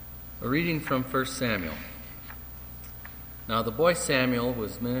A reading from 1 Samuel. Now the boy Samuel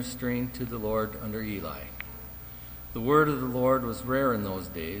was ministering to the Lord under Eli. The word of the Lord was rare in those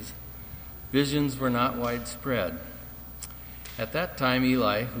days. Visions were not widespread. At that time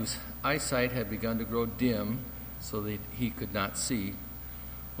Eli, whose eyesight had begun to grow dim so that he could not see,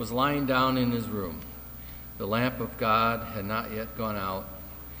 was lying down in his room. The lamp of God had not yet gone out,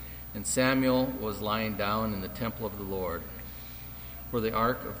 and Samuel was lying down in the temple of the Lord, where the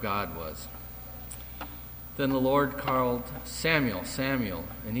ark of God was. Then the Lord called, "Samuel, Samuel,"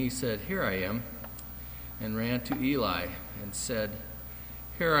 and he said, "Here I am," and ran to Eli and said,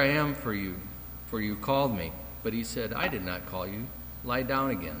 "Here I am for you called me." But he said, "I did not call you. Lie down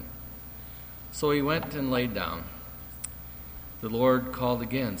again." So he went and laid down. The Lord called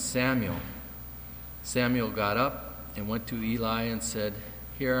again, "Samuel." Samuel got up and went to Eli and said,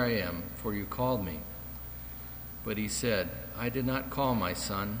 "Here I am, for you called me." But he said, "I did not call, my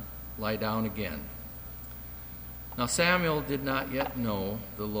son. Lie down again." Now Samuel did not yet know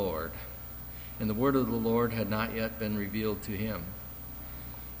the Lord, and the word of the Lord had not yet been revealed to him.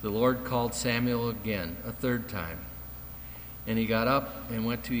 The Lord called Samuel again, a third time. And he got up and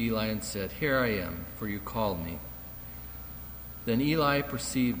went to Eli and said, "Here I am, for you called me." Then Eli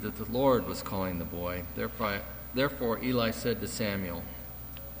perceived that the Lord was calling the boy. Therefore Eli said to Samuel,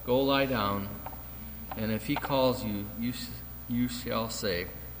 "Go lie down, and if he calls you, you shall say,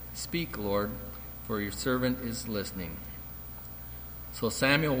 'Speak, Lord, for your servant is listening.'" So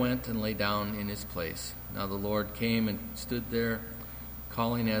Samuel went and lay down in his place. Now the Lord came and stood there,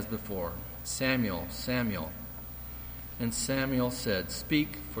 calling as before, "Samuel, Samuel." And Samuel said,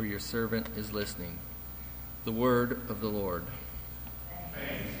 "Speak, for your servant is listening." The word of the Lord.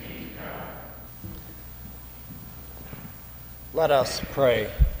 Thanks be to God. Let us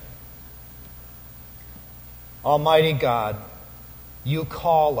pray. Almighty God, you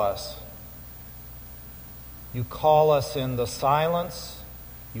call us. You call us in the silence.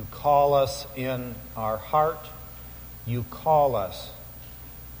 You call us in our heart. You call us.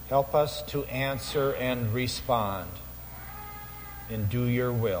 Help us to answer and respond and do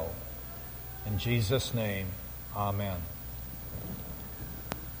your will. In Jesus' name, amen.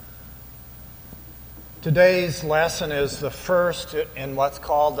 Today's lesson is the first in what's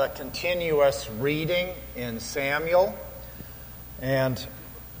called a continuous reading in Samuel. And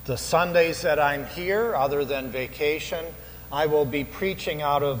the Sundays that I'm here, other than vacation, I will be preaching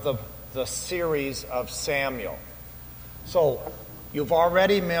out of the series of Samuel. So you've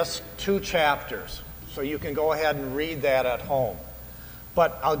already missed 2 chapters, so you can go ahead and read that at home.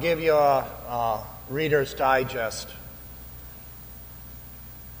 But I'll give you a Reader's Digest.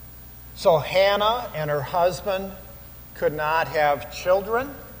 So Hannah and her husband could not have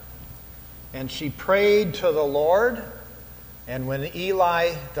children, and she prayed to the Lord. And when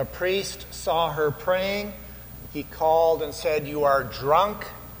Eli, the priest, saw her praying, he called and said, "You are drunk,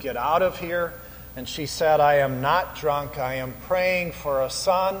 get out of here." And she said, "I am not drunk, I am praying for a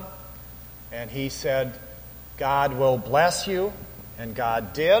son." And he said, "God will bless you." And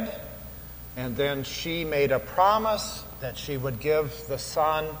God did. And then she made a promise that she would give the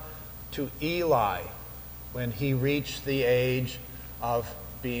son to Eli when he reached the age of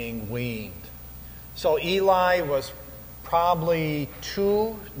being weaned. So Eli was probably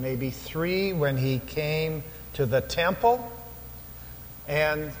 2, maybe 3 when he came to the temple.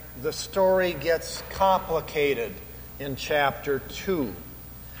 And the story gets complicated in chapter 2.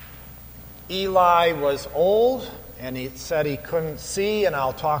 Eli was old, and he said he couldn't see, and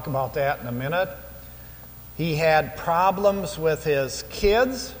I'll talk about that in a minute. He had problems with his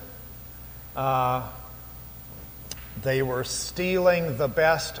kids. They were stealing the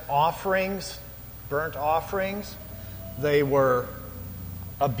best offerings, burnt offerings. They were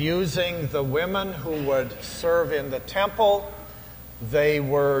abusing the women who would serve in the temple. They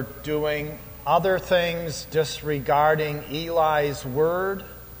were doing other things, disregarding Eli's word,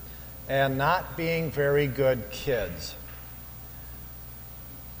 and not being very good kids.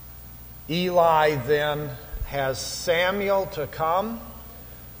 Eli then has Samuel to come.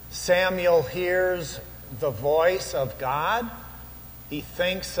 Samuel hears the voice of God. He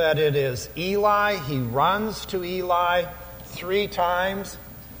thinks that it is Eli. He runs to Eli 3 times.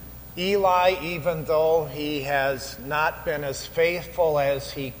 Eli, even though he has not been as faithful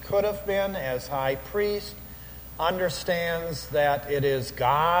as he could have been as high priest, understands that it is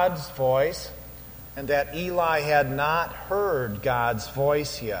God's voice and that Eli had not heard God's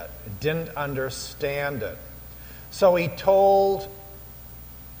voice yet, didn't understand it. So he told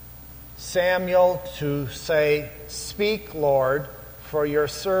Samuel to say, "Speak, Lord, for your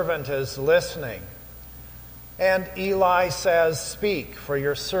servant is listening." And Eli says, "Speak, for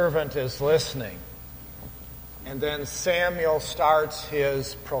your servant is listening." And then Samuel starts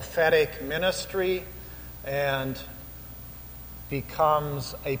his prophetic ministry and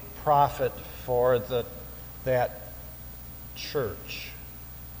becomes a prophet for that church.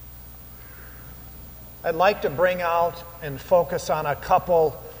 I'd like to bring out and focus on a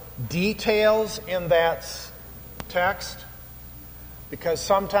couple details in that text, because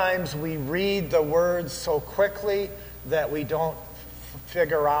sometimes we read the words so quickly that we don't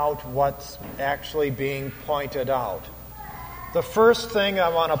figure out what's actually being pointed out. The first thing I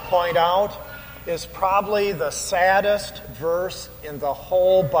want to point out is probably the saddest verse in the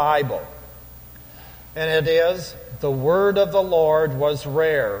whole Bible. And it is, "The word of the Lord was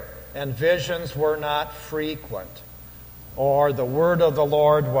rare, and visions were not frequent." Or, "The word of the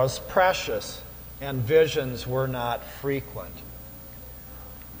Lord was precious, and visions were not frequent."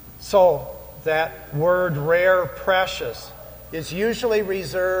 So, that word rare, precious, is usually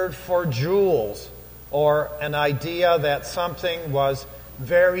reserved for jewels, or an idea that something was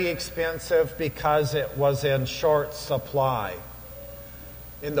very expensive because it was in short supply.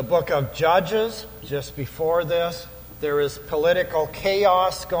 In the book of Judges, just before this, there is political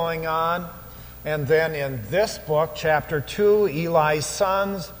chaos going on. And then in this book, chapter 2, Eli's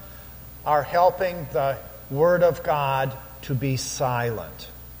sons are helping the word of God to be silent.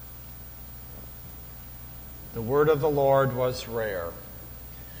 The word of the Lord was rare.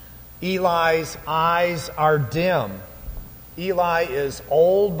 Eli's eyes are dim. Eli is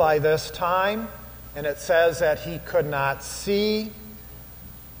old by this time, and it says that he could not see,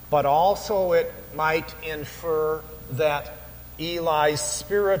 but also it might infer that Eli's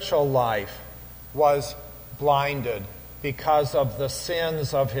spiritual life was blinded because of the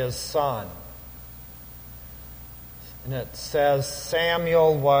sins of his son. And it says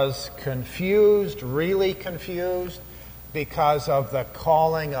Samuel was confused, really confused, because of the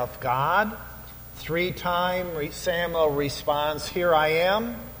calling of God. 3 times Samuel responds, "Here I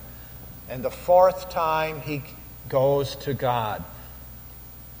am." And the 4th time he goes to God.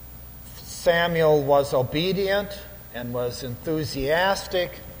 Samuel was obedient and was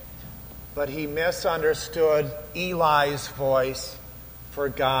enthusiastic, but he misunderstood Eli's voice for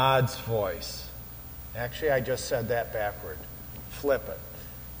God's voice. Actually, I just said that backward. Flip it.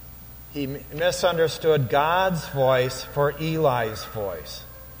 He misunderstood God's voice for Eli's voice.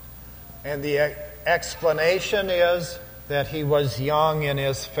 And the explanation is that he was young in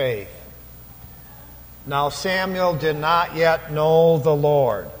his faith. Now, Samuel did not yet know the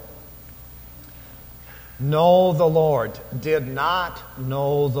Lord. Know the Lord. Did not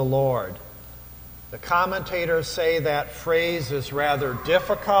know the Lord. The commentators say that phrase is rather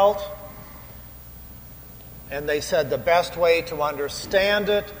difficult. And they said the best way to understand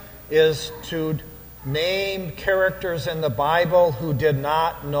it is to name characters in the Bible who did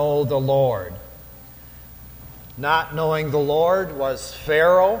not know the Lord. Not knowing the Lord was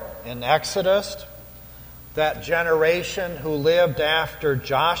Pharaoh in Exodus, that generation who lived after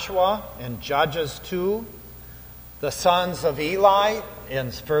Joshua in Judges 2, the sons of Eli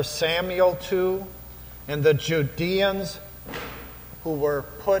in 1 Samuel 2, and the Judeans who were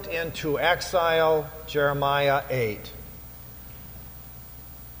put into exile, Jeremiah 8.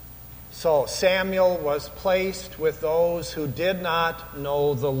 So Samuel was placed with those who did not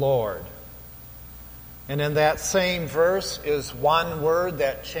know the Lord. And in that same verse is one word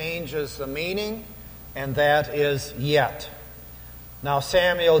that changes the meaning, and that is yet. Now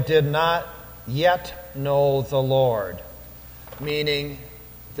Samuel did not yet know the Lord, meaning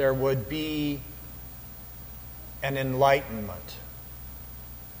there would be an enlightenment.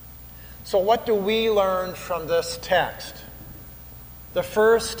 So what do we learn from this text? The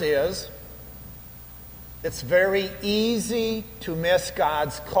first is, it's very easy to miss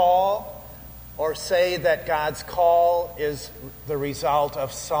God's call or say that God's call is the result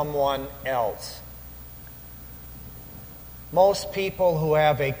of someone else. Most people who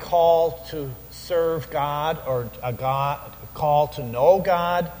have a call to serve God or a call to know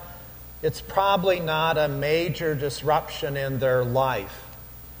God, it's probably not a major disruption in their life.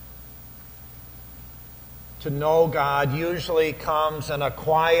 To know God usually comes in a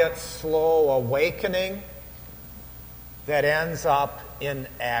quiet, slow awakening that ends up in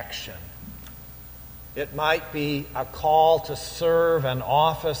action. It might be a call to serve an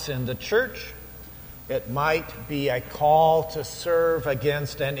office in the church. It might be a call to serve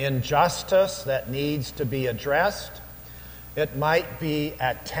against an injustice that needs to be addressed. It might be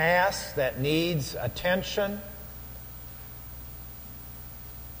a task that needs attention.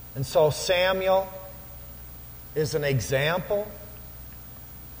 And so Samuel is an example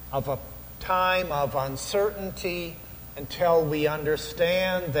of a time of uncertainty until we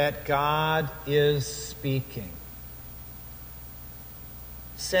understand that God is speaking.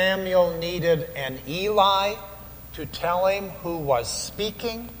 Samuel needed an Eli to tell him who was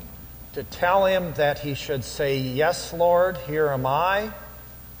speaking, to tell him that he should say, "Yes, Lord, here am I."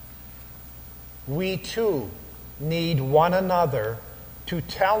 We too need one another to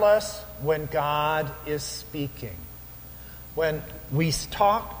tell us when God is speaking. When we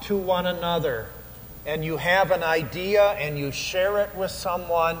talk to one another and you have an idea and you share it with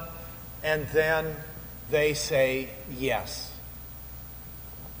someone and then they say yes.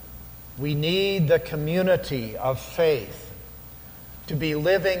 We need the community of faith to be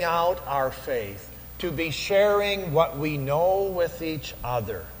living out our faith, to be sharing what we know with each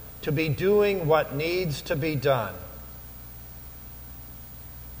other, to be doing what needs to be done.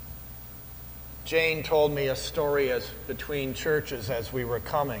 Jane told me a story between churches as we were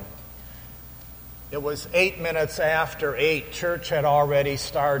coming. It was 8 minutes after 8. Church had already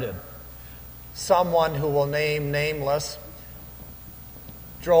started. Someone who will name nameless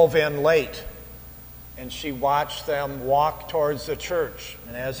drove in late, and she watched them walk towards the church.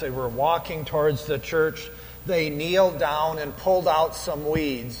 And as they were walking towards the church, they kneeled down and pulled out some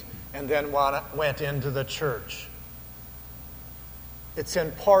weeds and then went into the church. It's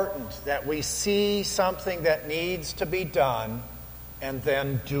important that we see something that needs to be done and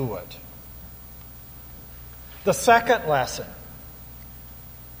then do it. The second lesson,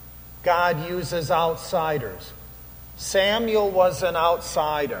 God uses outsiders. Samuel was an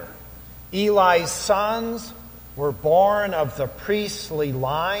outsider. Eli's sons were born of the priestly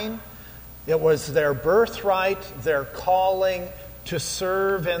line. It was their birthright, their calling to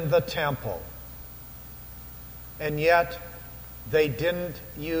serve in the temple. And yet, they didn't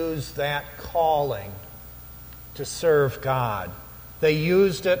use that calling to serve God. They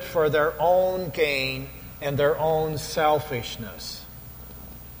used it for their own gain and their own selfishness.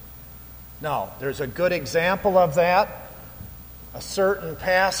 Now, there's a good example of that. A certain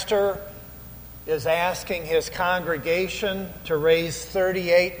pastor is asking his congregation to raise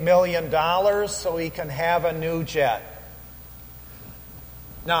 $38 million so he can have a new jet.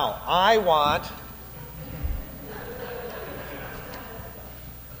 Now, I want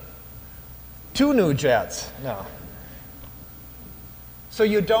two new jets. No. So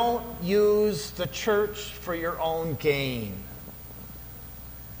you don't use the church for your own gain.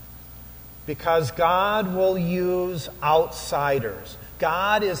 Because God will use outsiders.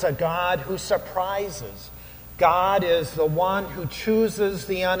 God is a God who surprises. God is the one who chooses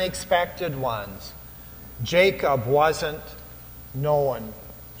the unexpected ones. Jacob wasn't known.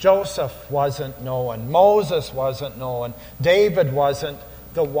 Joseph wasn't known. Moses wasn't known. David wasn't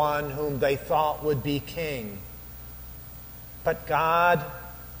the one whom they thought would be king. But God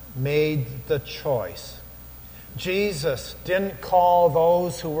made the choice. Jesus didn't call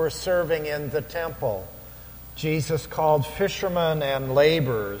those who were serving in the temple. Jesus called fishermen and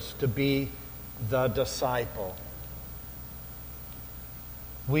laborers to be the disciple.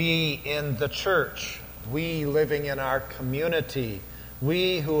 We in the church, we living in our community,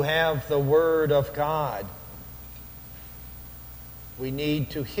 we who have the Word of God, we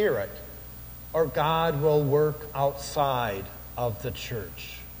need to hear it, or God will work outside of the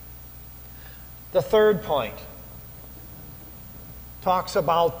church. The third point talks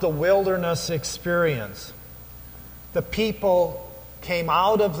about the wilderness experience. The people came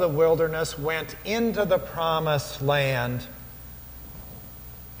out of the wilderness, went into the promised land,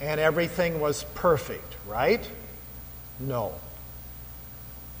 and everything was perfect, right? No.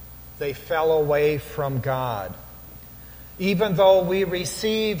 They fell away from God. Even though we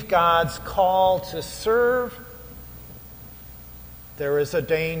receive God's call to serve, there is a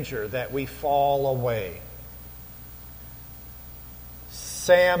danger that we fall away.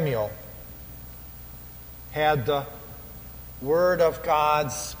 Samuel had the word of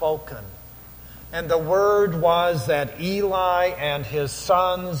God spoken. And the word was that Eli and his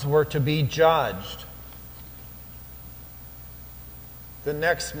sons were to be judged. The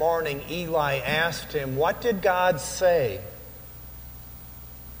next morning, Eli asked him, "What did God say?"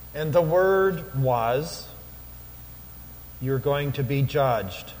 And the word was, "You're going to be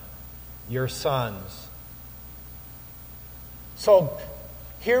judged, your sons." So,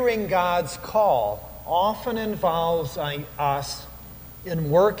 hearing God's call often involves us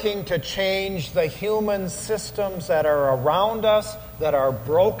in working to change the human systems that are around us, that are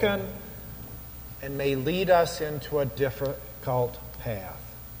broken, and may lead us into a difficult path.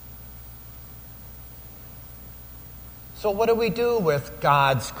 So what do we do with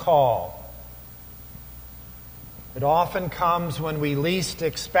God's call? It often comes when we least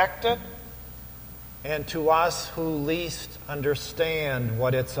expect it, and to us who least understand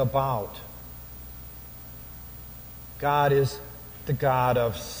what it's about. God is the God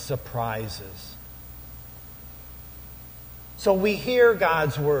of surprises. So we hear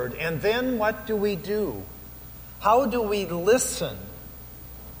God's word, and then what do? How do we listen?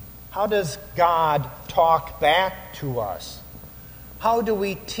 How does God talk back to us? How do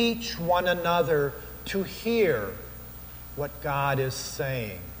we teach one another to hear what God is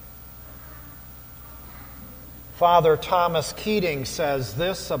saying? Father Thomas Keating says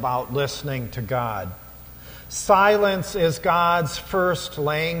this about listening to God. Silence is God's first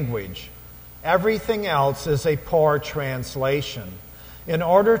language. Everything else is a poor translation. In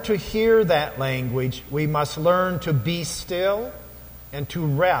order to hear that language, we must learn to be still and to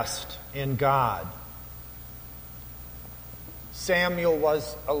rest in God. Samuel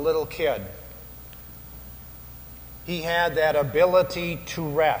was a little kid. He had that ability to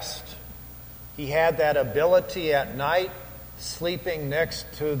rest. He had that ability at night, sleeping next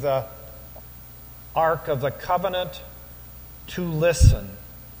to the Ark of the Covenant, to listen.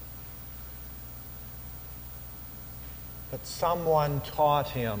 But someone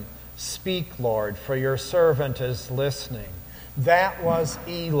taught him, "Speak, Lord, for your servant is listening." That was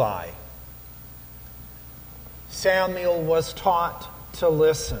Eli. Samuel was taught to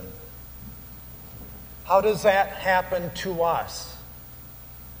listen. How does that happen to us?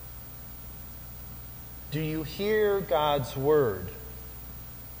 Do you hear God's word?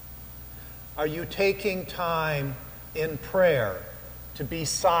 Are you taking time in prayer to be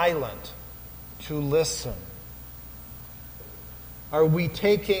silent, to listen? Are we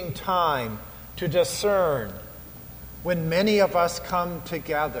taking time to discern, when many of us come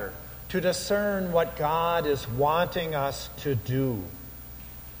together, to discern what God is wanting us to do?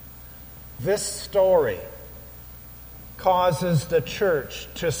 This story causes the church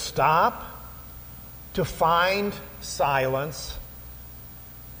to stop, to find silence,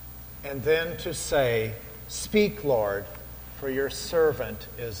 and then to say, "Speak, Lord, for your servant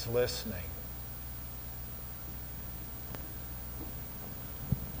is listening."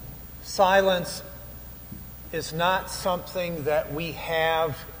 Silence is not something that we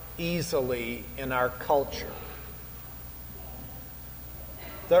have easily in our culture.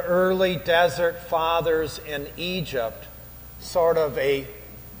 The early desert fathers in Egypt, sort of a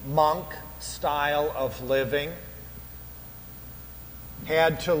monk style of living,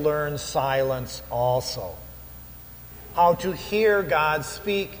 had to learn silence also. How to hear God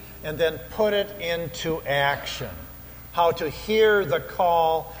speak and then put it into action. How to hear the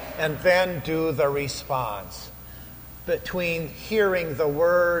call and then do the response. Between hearing the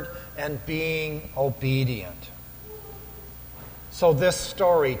word and being obedient. So this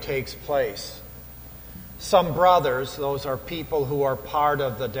story takes place. Some brothers, those are people who are part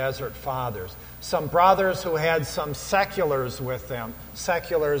of the Desert Fathers, some brothers who had some seculars with them.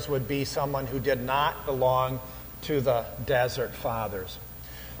 Seculars would be someone who did not belong to the Desert Fathers.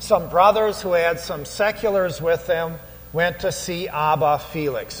 Some brothers who had some seculars with them went to see Abba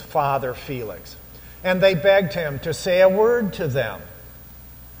Felix, Father Felix, and they begged him to say a word to them.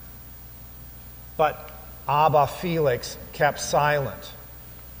 But Abba Felix kept silent.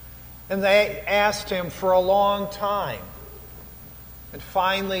 And they asked him for a long time. And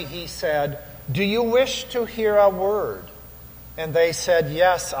finally he said, "Do you wish to hear a word?" And they said,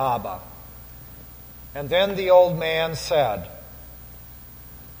 "Yes, Abba." And then the old man said,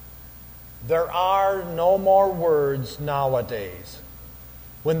 "There are no more words nowadays.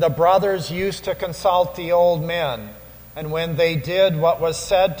 When the brothers used to consult the old men, and when they did what was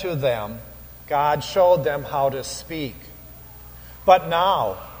said to them, God showed them how to speak. But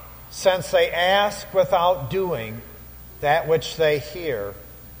now, since they ask without doing that which they hear,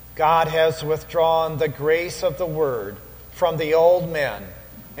 God has withdrawn the grace of the word from the old men,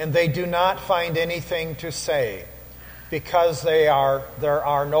 and they do not find anything to say, because there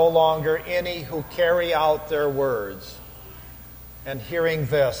are no longer any who carry out their words." And hearing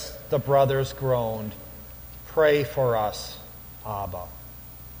this, the brothers groaned, "Pray for us, Abba."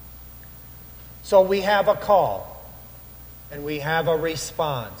 So we have a call, and we have a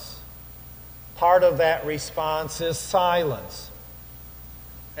response. Part of that response is silence,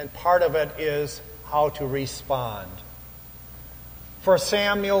 and part of it is how to respond. For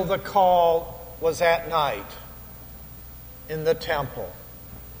Samuel, the call was at night in the temple.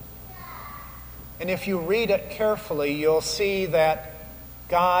 And if you read it carefully, you'll see that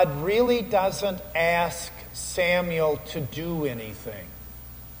God really doesn't ask Samuel to do anything.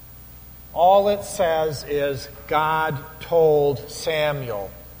 All it says is God told Samuel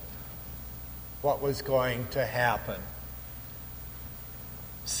what was going to happen.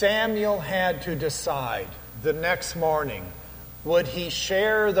 Samuel had to decide the next morning, would he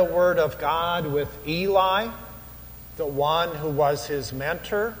share the word of God with Eli, the one who was his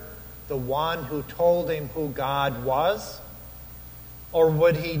mentor, the one who told him who God was, or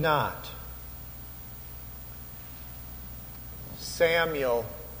would he not? Samuel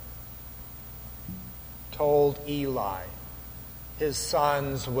told Eli his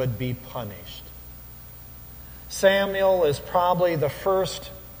sons would be punished. Samuel is probably the first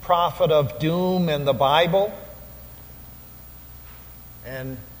prophet of doom in the Bible.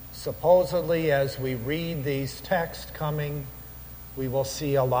 And supposedly, as we read these texts coming, we will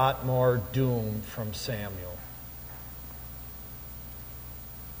see a lot more doom from Samuel.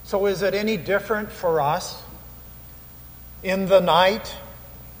 So is it any different for us in the night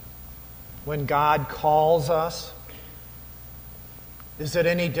when God calls us? Is it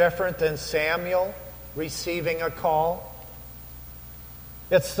any different than Samuel receiving a call?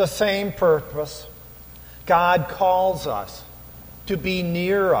 It's the same purpose. God calls us to be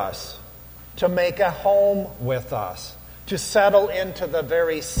near us, to make a home with us, to settle into the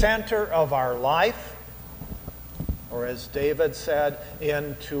very center of our life, or as David said,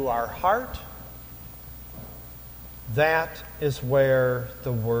 into our heart. That is where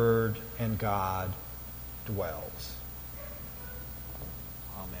the Word and God dwells.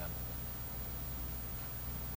 Amen.